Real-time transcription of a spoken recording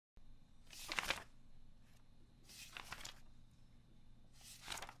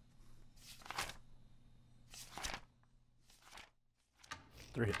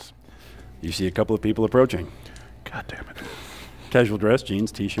3 hits. You see a couple of people approaching. God damn it. Casual dress,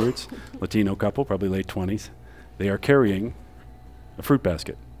 jeans, T-shirts, Latino couple, probably late 20s. They are carrying a fruit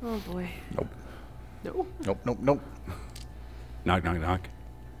basket. Oh boy. Nope. No. Nope, nope, nope. Knock, knock, knock.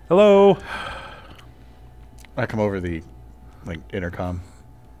 Hello. I come over the intercom.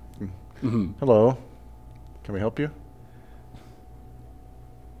 Hello. Can we help you?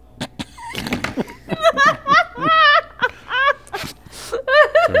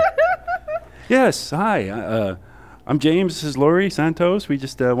 Yes, hi. I'm James. This is Lori Santos. We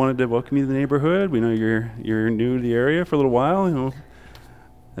just wanted to welcome you to the neighborhood. We know you're new to the area for a little while. You know,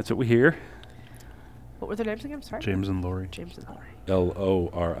 that's what we hear. What were their names again? Sorry. James and Lori. James and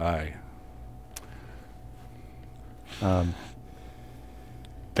Lori. Lori.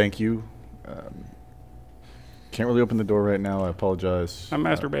 Thank you. Can't really open the door right now. I apologize. I'm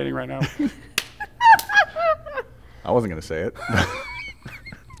masturbating right now. I wasn't going to say it.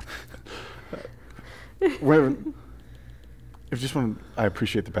 I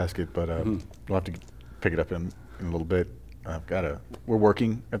appreciate the basket, but we'll have to pick it up in a little bit. We're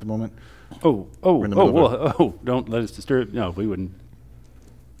working at the moment. Don't let us disturb. No, we wouldn't.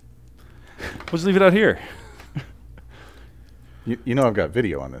 We'll just leave it out here. You know I've got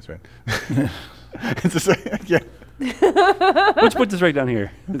video on this, right? It's just, yeah. Let's put this right down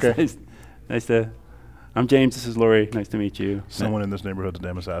here. Okay. Nice to. I'm James. This is Lori. Nice to meet you. Someone in this neighborhood's a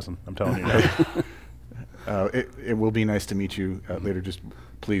damn assassin. I'm telling you. It will be nice to meet you later. Just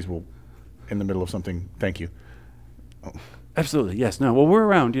please, we'll in the middle of something. Thank you. Oh. Absolutely. Yes. No. Well, we're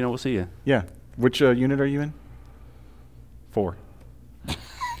around. We'll see you. Yeah. Which unit are you in? 4.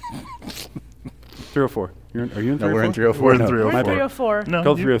 304. Are you in 304? No, we're in 304. We're in No. 304. We're in 304. No,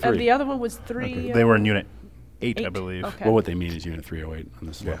 Code you- 303. The other one was 3. Okay. They were in Unit 8, I 8. believe. Okay. Well, what they mean is Unit 308 on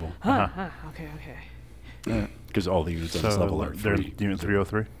this Yeah. level. Okay. Because all the units on this level are they're 3. Unit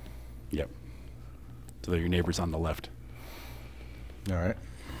 303. Yep. So they're your neighbors on the left. All right.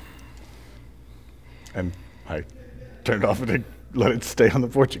 And I turned it off and let it stay on the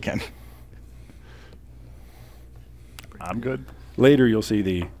porch again. I'm good. Later, you'll see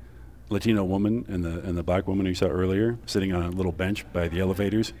the Latino woman and the black woman who you saw earlier sitting on a little bench by the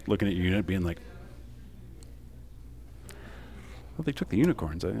elevators, looking at your unit, being like, "Well, they took the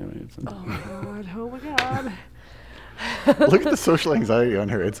unicorns." Oh my god. Look at the social anxiety on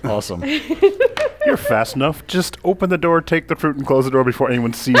her. It's awesome. You're fast enough. Just open the door, take the fruit, and close the door before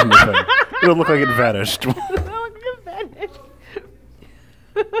anyone sees anything. It'll look like it vanished.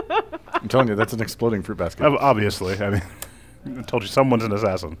 I'm telling you, that's an exploding fruit basket. Obviously. I mean, I told you someone's an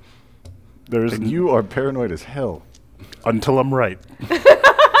assassin. There's And you are paranoid as hell. until I'm right. When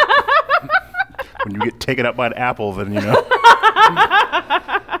you get taken out by an apple, then you know.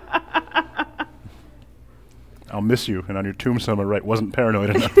 I'll miss you, and on your tombstone, I write, wasn't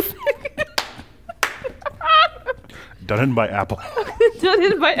paranoid enough. Done in by apple. Done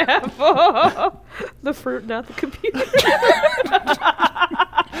in by apple. The fruit, not the computer.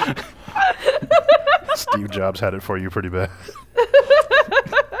 Steve Jobs had it for you pretty bad.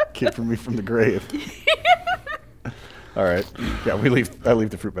 Keeping me from the grave. All right. Yeah, I leave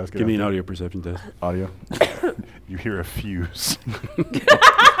the fruit basket. Give me an out audio perception test. there. Audio. You hear a fuse.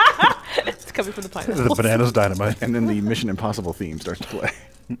 It's coming from the The pineapple. banana's dynamite. And then the Mission Impossible theme starts to play.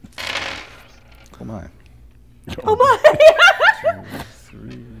 Oh my. Oh my! 2,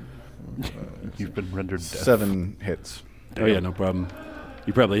 3, 4, 5, You've been rendered deaf. 7 hits. Oh yeah, no problem.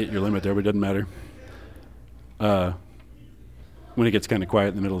 You probably hit your limit there, but it doesn't matter. When it gets kind of quiet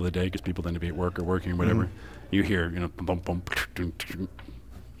in the middle of the day, because people tend to be at work or working or whatever, you hear, bump, bump, and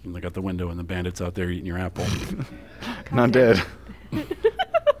look out the window, and the bandits out there eating your apple, Not dead.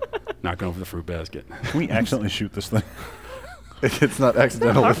 knocking over the fruit basket. Can we accidentally shoot this thing? It's not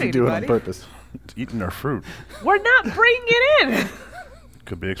accidental if you do it on anybody. purpose. It's eating our fruit. We're not bringing it in.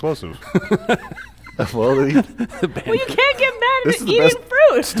 Could be explosive. Well, Well, you can't get mad This at is the eating best-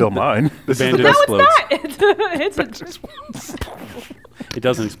 fruit. Still mine. The bandit No, explodes. it's not. It's It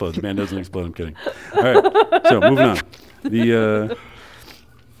doesn't explode. The band doesn't explode. I'm kidding. All right. So moving on. The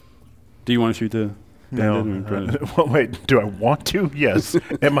do you want to shoot the No. bandit? Or try to- Well, wait, do I want to? Yes.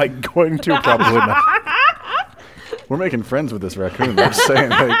 Am I going to? Probably not. we're making friends with this raccoon. I'm just saying,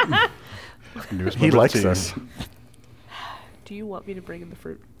 like, Newest he member of likes the team. us. Do you want me to bring in the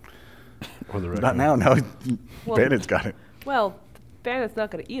fruit? Or the Not raccoon. now. Now, Well- Bandit's got it. Well, the bandit's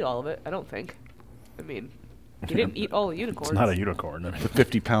not going to eat all of it, I don't think. I mean, he didn't eat all the unicorns. It's not a unicorn. I mean, The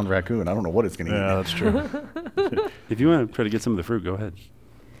 50-pound raccoon. I don't know what it's going to yeah, eat. that's true. If you want to try to get some of the fruit, go ahead.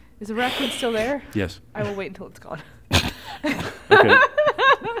 Is the raccoon still there? Yes. I will wait until it's gone. Okay.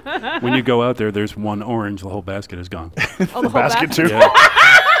 When you go out there, there's one orange. The whole basket is gone. Oh, the whole basket basket? too? Yeah.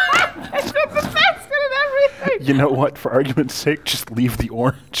 It's the basket and everything. You know what? For argument's sake, just leave the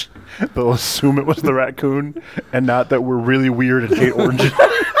orange. They'll assume it was the raccoon, and not that we're really weird and hate oranges.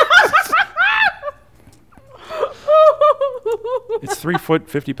 It's 3 foot,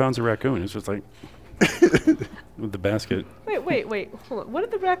 50 pounds of raccoon. It's just like with the basket. Wait. Hold on. What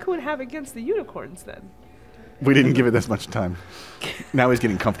did the raccoon have against the unicorns then? We didn't give it this much time. Now he's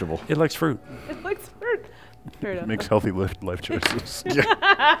getting comfortable. It likes fruit. It likes fruit. Fair enough. Makes healthy life choices. Yeah.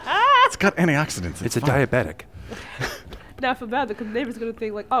 It's got antioxidants. It's a fine. diabetic. Now I feel bad because the neighbor's gonna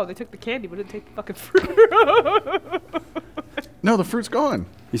think like, oh, they took the candy, but didn't take the fucking fruit. No, the fruit's gone.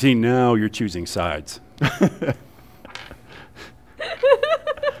 You see, now you're choosing sides.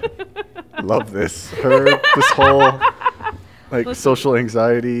 Love this. This whole like Listen, social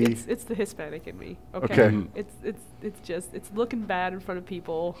anxiety. It's the Hispanic in me. Okay. Okay. It's looking bad in front of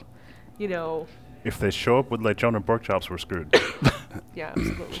people, you know. If they show up with lechon and pork chops, we're screwed. Yeah,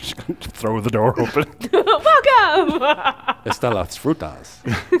 absolutely. Throw the door open. Welcome. Está las frutas.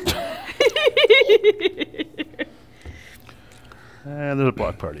 And there's a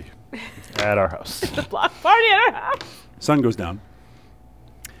block party at our house. The block party at our house. Sun goes down.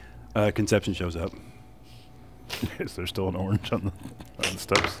 Conception shows up. Is there still an orange on the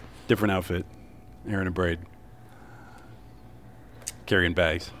steps? Different outfit. Hair in a braid. Carrying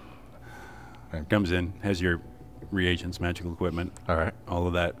bags. Okay. Comes in, has your reagents, magical equipment, All right. all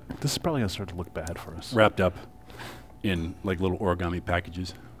of that This is probably going to start to look bad for us. wrapped up in like little origami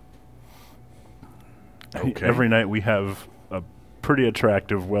packages. Okay. Every night we have a pretty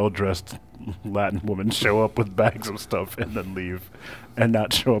attractive, well-dressed Latin woman show up with bags of stuff and then leave, and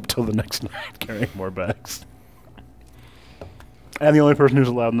not show up till the next night carrying more bags. And the only person who's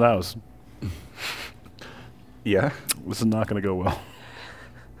allowed in the house. Yeah. This is not going to go well.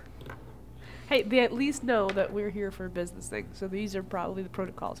 Hey, they at least know that we're here for a business thing, so these are probably the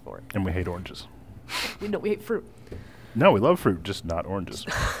protocols for it. And we hate oranges. We know we hate fruit. No, we love fruit, just not oranges.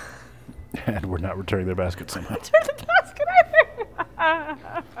 And we're not returning their basket somehow. Turn the basket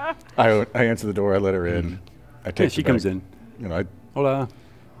over. I answer the door. I let her in. I take. Yeah, the she comes bag. in. You know, I Hola.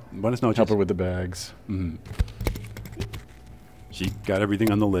 Buenas noches. help her with the bags. She got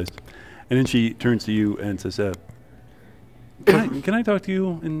everything on the list. And then she turns to you and says, can I talk to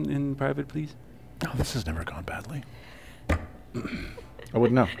you in private, please? Oh, this has never gone badly. I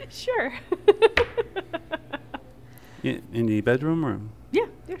wouldn't know. Sure. In the bedroom or? Yeah,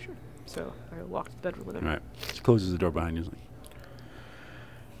 sure. So I walk to the bedroom with her. All right. She closes the door behind you. Like,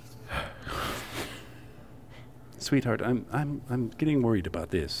 sweetheart, I'm getting worried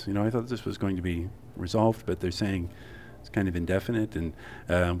about this. You know, I thought this was going to be resolved, but they're saying it's kind of indefinite, and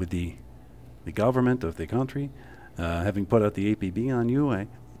with the government of the country having put out the APB on you, I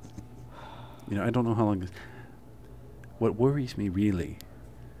don't know how long this. What worries me really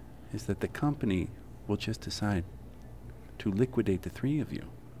is that the company will just decide to liquidate the three of you,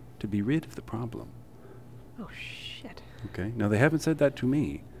 to be rid of the problem. Oh shit. Okay. Now they haven't said that to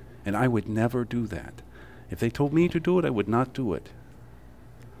me, and I would never do that. If they told me to do it, I would not do it.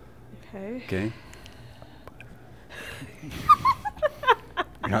 Okay. Okay.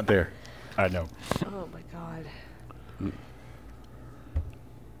 You're not there. I know. Oh my god.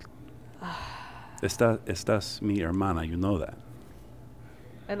 Estás mi hermana, you know that.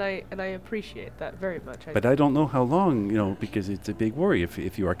 And I appreciate that very much. But I don't know how long, because it's a big worry.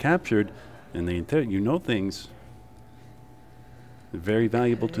 If you are captured and they things very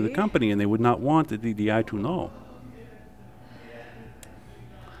valuable to the Okay. company, and they would not want the DDI to know.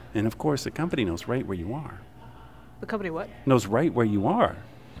 And of course, the company knows right where you are. The company what? Knows right where you are.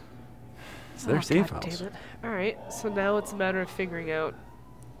 It's their safe God house. damn it. All right. So now it's a matter of figuring out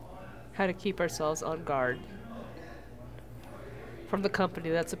how to keep ourselves on guard from the company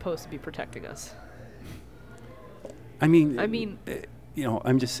that's supposed to be protecting us. I mean,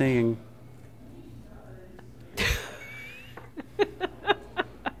 I'm just saying.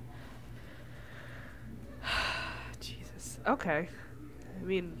 Jesus. Okay. I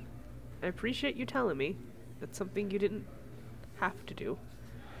mean, I appreciate you telling me. That's something you didn't have to do.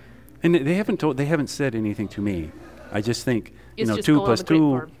 And they haven't said anything to me. I just think, It's just 2 going on plus the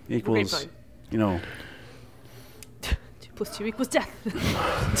 2 grapevine. equals, Grapevine. 2 plus 2 equals death.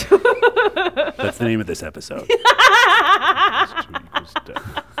 That's the name of this episode. Plus 2 equals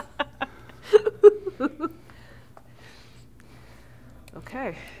death.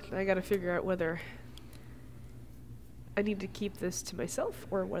 Okay. Now I gotta figure out whether I need to keep this to myself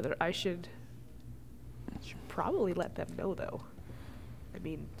or whether I should probably let them know, though. I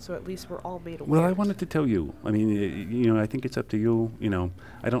mean, so at least we're all made aware. Well, I wanted to tell you. I mean, I think it's up to you.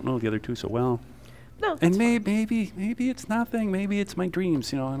 I don't know the other two so well. No. And that's fine. maybe it's nothing. Maybe it's my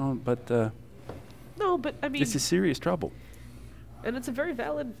dreams. You know, I don't. But No, but I mean, this is serious trouble. and it's a very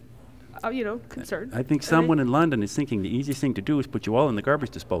valid, concern. I think And someone in London is thinking the easiest thing to do is put you all in the garbage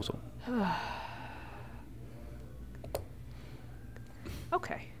disposal.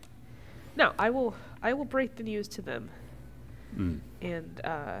 Okay. Now I will break the news to them, Mm. and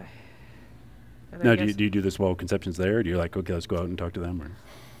I Now, do guess- you do this while Conception's there? Or do you like, okay, let's go out and talk to them? Or?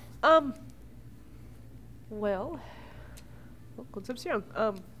 Well, Concepcion,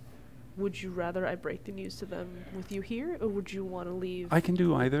 would you rather I break the news to them with you here, or would you want to leave? I can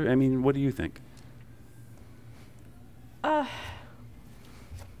do either. I mean, what do you think?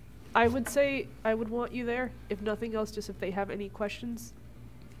 I would say I would want you there, if nothing else, just if they have any questions,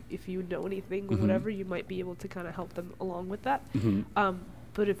 if you know anything or Mhm. whatever, you might be able to kind of help them along with that. Mhm.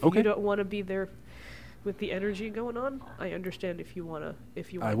 But if Okay. you don't want to be there with the energy going on, I understand if you want to,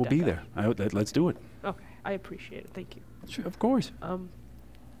 I will be there. Let's do it. Okay, I appreciate it. Thank you. Sure, of course.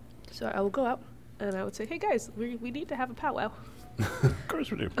 So I will go out and I would say, hey guys, we need to have a powwow. Of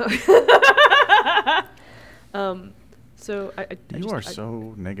course we do. So I You just- are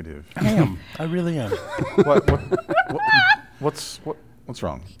so negative. I am. I really am. What's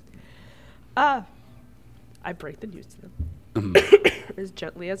wrong? I break the news to them Mhm. as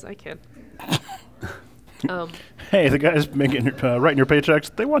gently as I can. Hey, the guys making writing your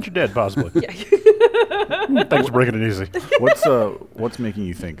paychecks, they want you dead, possibly. Yeah. Thanks for breaking it easy. What's making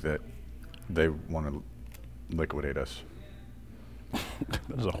you think that they want to liquidate us?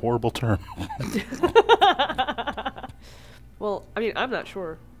 That is a horrible term. Well, I mean, I'm not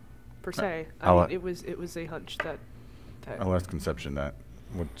sure, per se. I'll- It was a hunch that. I'll ask Conception that.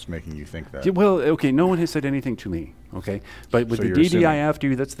 What's making you think that? Yeah, well, okay, no one has said anything to me, okay? But with So the you're DDI assuming- after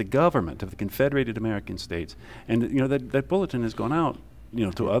you, that's the government of the Confederated American States. And, that bulletin has gone out,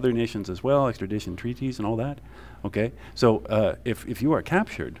 to other nations as well, extradition treaties and all that, okay? So if you are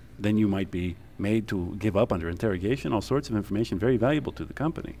captured, then you might be made to give up under interrogation, all sorts of information very valuable to the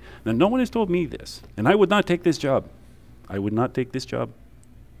company. Now, no one has told me this, and I would not take this job. I would not take this job.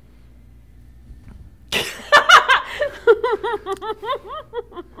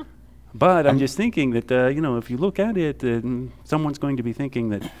 But I'm just thinking that, if you look at it, someone's going to be thinking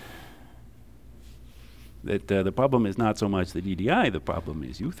that the problem is not so much the DDI, the problem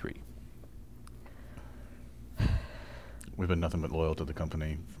is you three. We've been nothing but loyal to the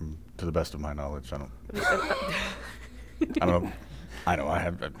company, to the best of my knowledge. I don't know. I know I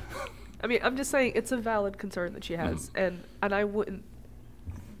have. I mean, I'm just saying it's a valid concern that she has, and I wouldn't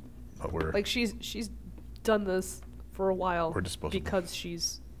But we're like she's done this for a while We're disposable. because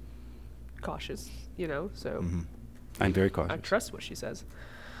she's cautious, So Mhm. I'm very I cautious. trust what she says.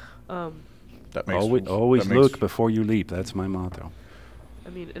 That makes Always that makes- look before you leap. That's my motto. I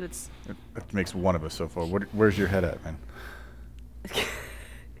mean, and it's It makes one of us so far. Where's your head at, man?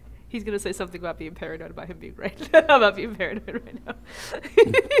 he's gonna say something about being paranoid about him being right about being paranoid right now.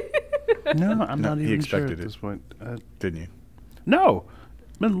 No, I'm No, not he even sure expected at it. this point. Didn't you? No,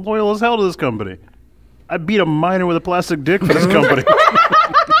 I've been loyal as hell to this company. I beat a miner with a plastic dick for this company.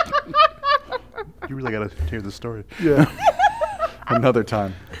 You really got to hear the story. Yeah. Another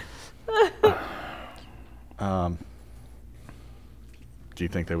time. Do you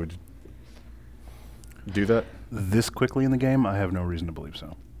think they would do that? This quickly in the game, I have no reason to believe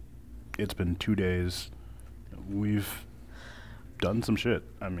so. It's been 2 days. We've done some shit.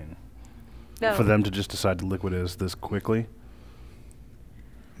 I mean, No. for them to just decide to liquidate us this quickly.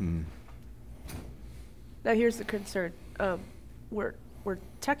 Hmm. Now here's the concern. We're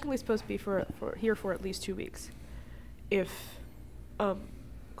technically supposed to be for here for at least 2 weeks. If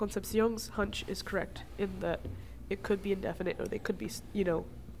Concepcion's hunch is correct in that it could be indefinite, or they could be,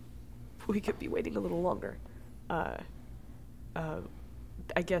 we could be waiting a little longer. I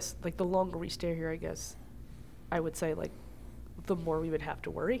guess like the longer we stay here, I guess I would say like the more we would have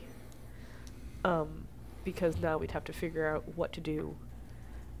to worry. Because now we'd have to figure out what to do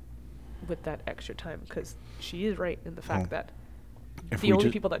with that extra time, because she is right in the fact that If the we only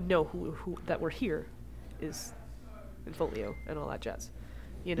ju- people that know who that we're here is Infolio and all that jazz.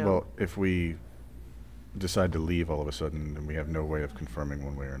 Well, if we decide to leave all of a sudden, then we have no way of confirming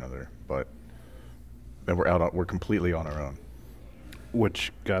one way or another. But then we're completely on our own.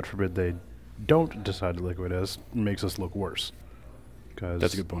 Which, God forbid, they don't decide to liquidate us, makes us look worse. 'Cause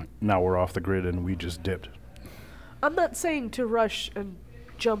That's a good point. Now we're off the grid and we just dipped. I'm not saying to rush and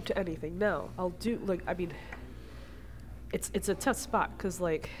jump to anything now. I'll do it's a tough spot because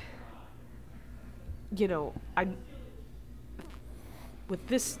I with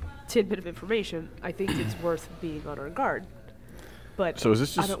this tidbit of information, I think it's worth being on our guard. but So is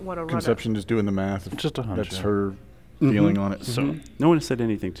this I just don't want to run Conception just doing the math? Just a hunch, That's yeah. her feeling on it. So No one has said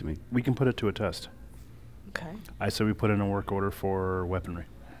anything to me. we can put it to a test. Okay. I say we put in a work order for weaponry.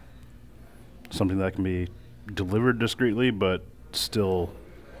 Something that can be delivered discreetly, but still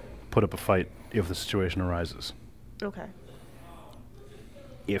put up a fight if the situation arises. Okay.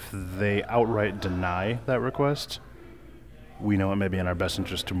 If they outright deny that request, we know it may be in our best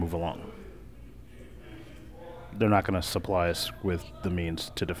interest to move along. They're not going to supply us with the means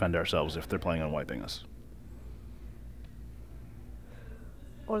to defend ourselves if they're planning on wiping us.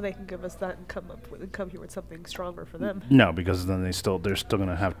 Or they can give us that and come here with something stronger for them. No, because then they're still going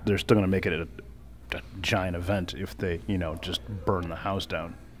to make it a giant event if they, just burn the house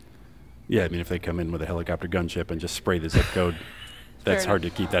down. Yeah, I mean, if they come in with a helicopter gunship and just spray the zip code, that's hard to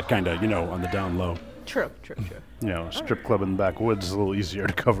keep that kind of, on the down low. True. A strip club in the backwoods is a little easier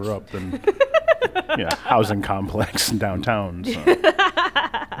to cover up than housing complex in downtown. So.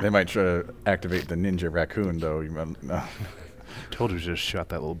 They might try to activate the ninja raccoon, though. No. Told you to just shot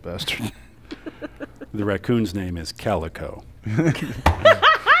that little bastard. The raccoon's name is Calico.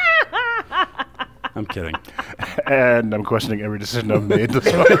 I'm kidding. And I'm questioning every decision I've made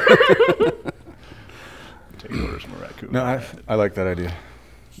this far. Take orders from a raccoon. No, I like that idea.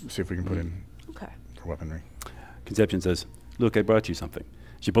 See if we can put in Okay. for weaponry. Conception says, "Look, I brought you something."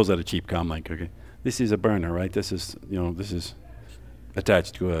 She pulls out a cheap comlink. Okay, this is a burner, right? This is, this is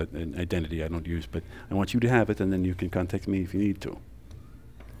attached to an identity I don't use, but I want you to have it, and then you can contact me if you need to.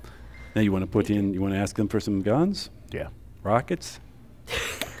 Now you want to ask them for some guns, Yeah. rockets,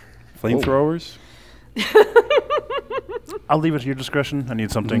 flamethrowers. I'll leave it to your discretion. I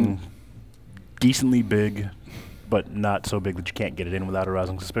need something decently big, but not so big that you can't get it in without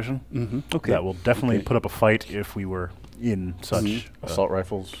arousing suspicion. Okay. That will definitely put up a fight if we were in such... Assault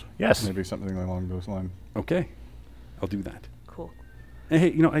rifles. Yes. Maybe something along those lines. Okay, I'll do that. Cool. And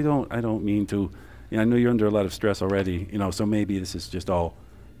hey, I don't mean to. I know you're under a lot of stress already. So maybe this is just all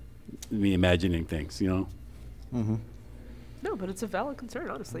me imagining things. Mm-hmm. No, but it's a valid concern,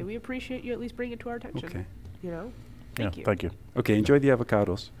 honestly. We appreciate you at least bringing it to our attention. Okay. Thank you. Thank you. Okay, enjoy the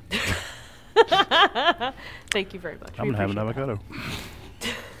avocados. Thank you very much. I'm going to have an avocado.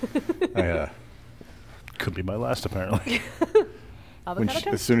 Could be my last, apparently. Avocado toast?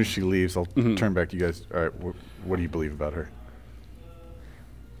 As soon as she leaves, I'll turn back to you guys. All right, what do you believe about her?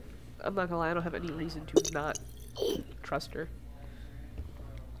 I'm not gonna lie, I don't have any reason to not trust her.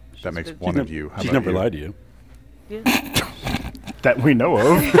 That makes been- one of you. How She's about never you? lied to you. Yeah. That we know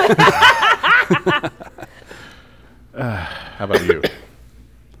of. How about you?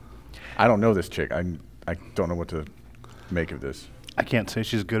 I don't know this chick. I don't know what to make of this. I can't say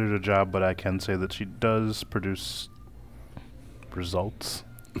she's good at her job, but I can say that she does produce results, ?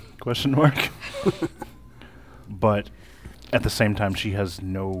 But at the same time, she has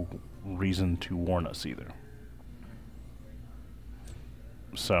no reason to warn us either.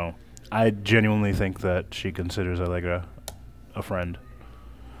 So I genuinely think that she considers Allegra a friend.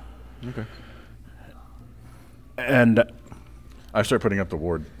 Okay. And I start putting up the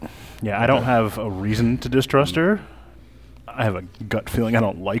ward. yeah, I don't have a reason to distrust her. I have a gut feeling I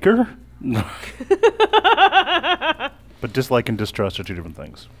don't like her. But dislike and distrust are two different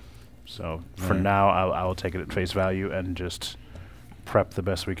things. So for Right. now, I'll take it at face value and just prep the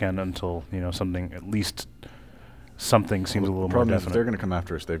best we can until something, at least something seems a little The more problem is if definite. they're going to come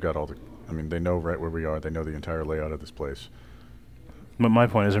after us. They've got all the. I mean, they know right where we are. They know the entire layout of this place. But my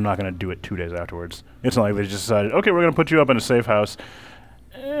point is, they're not going to do it 2 days afterwards. It's not like they just decided, okay, we're going to put you up in a safe house.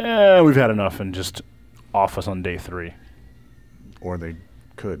 We've had enough, and just off us on day 3. Or they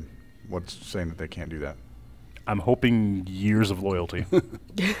could. What's saying that they can't do that? I'm hoping years of loyalty.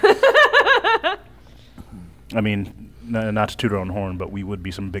 I mean, not to toot our own horn, but we would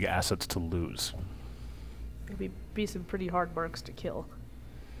be some big assets to lose. It'd be some pretty hard marks to kill.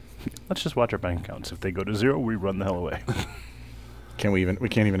 Let's just watch our bank accounts. If they go to 0, we run the hell away. We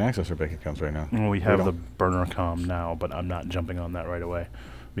can't even access our bank accounts right now. Well, we have the don't. burner comm now, but I'm not jumping on that right away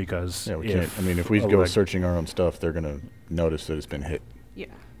because Yeah, we can't. I mean, if we go searching our own stuff, they're going to notice that it's been hit. Yeah.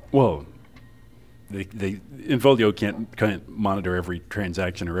 Well, Involio can't monitor every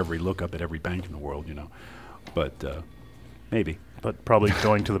transaction or every lookup at every bank in the world, But maybe. But probably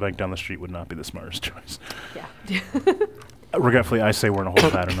going to the bank down the street would not be the smartest choice. Yeah. Regretfully, I say we're in a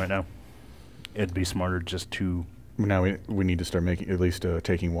whole pattern right now. It'd be smarter just to... Now we need to start making at least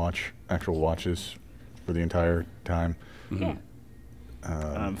taking actual watches for the entire time. Yeah.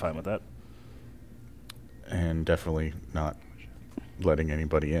 I'm fine with that. And definitely not letting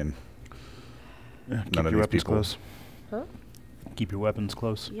anybody in. Yeah, keep None of your these weapons people. close. Huh? Keep your weapons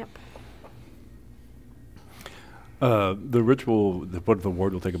close. Yep. The ritual, the foot of the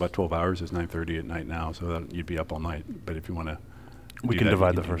ward will take about 12 hours. It's 9:30 at night now, so that you'd be up all night. But if you want to, We can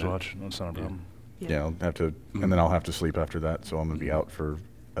divide the first watch. That's not a problem. Yeah, I'll have to, and then I'll have to sleep after that, so I'm gonna be out for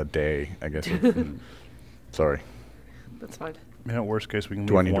a day, I guess. Sorry. That's fine. Yeah, worst case, we can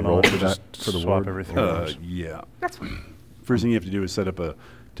Do I leave need to one roll on for just that for the swap ward? every 3 Or- hours. Yeah. That's fine. First thing you have to do is set up a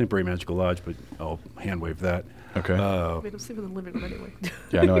temporary magical lodge, but I'll hand wave that. Okay. I mean, I'm sleeping in the living room anyway.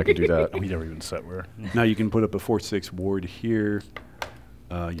 Yeah, I know I can do that. We never even set where. Now you can put up a 4/6 ward here.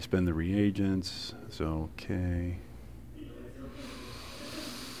 You spend the reagents. So okay.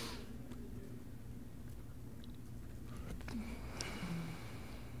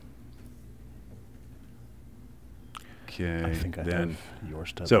 Okay. I think I then have your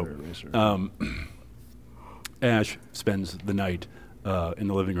step so, eraser. Ash spends the night in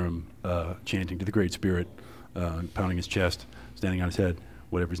the living room chanting to the Great Spirit, pounding his chest, standing on his head,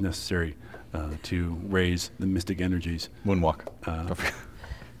 whatever's necessary to raise the mystic energies. Moonwalk.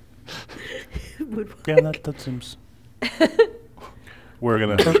 Yeah, that seems. We're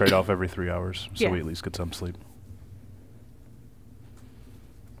gonna trade off every 3 hours, so Yeah. we at least get some sleep.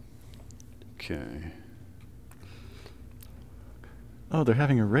 Okay. Oh, they're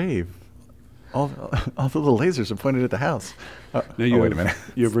having a rave. All the little lasers are pointed at the house. Now Oh, wait a minute.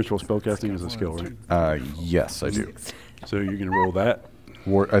 You have ritual spellcasting as a skill, right? Yes, I do. So you're going to roll that.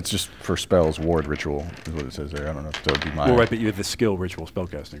 Ward, it's just for spells. Ward ritual is what it says there. I don't know if that would be my. Well, right, but you have the skill ritual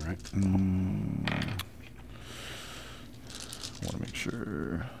spellcasting, right? Want to make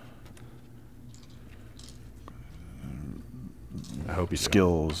sure. I hope you do.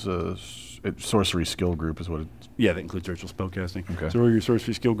 Skills. Sorcery skill group is what it. Yeah, that includes ritual spellcasting. Okay. So roll your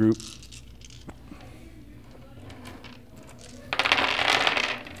sorcery skill group.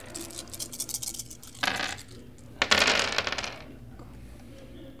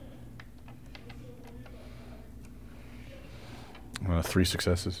 Three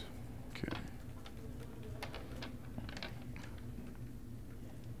successes. Okay.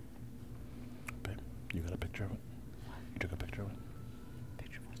 Babe, you got a picture of it? You took a picture of it?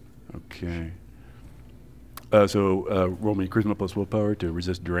 Okay. Roll me charisma plus willpower to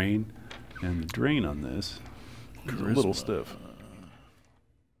resist drain. And the drain on this is a little stiff.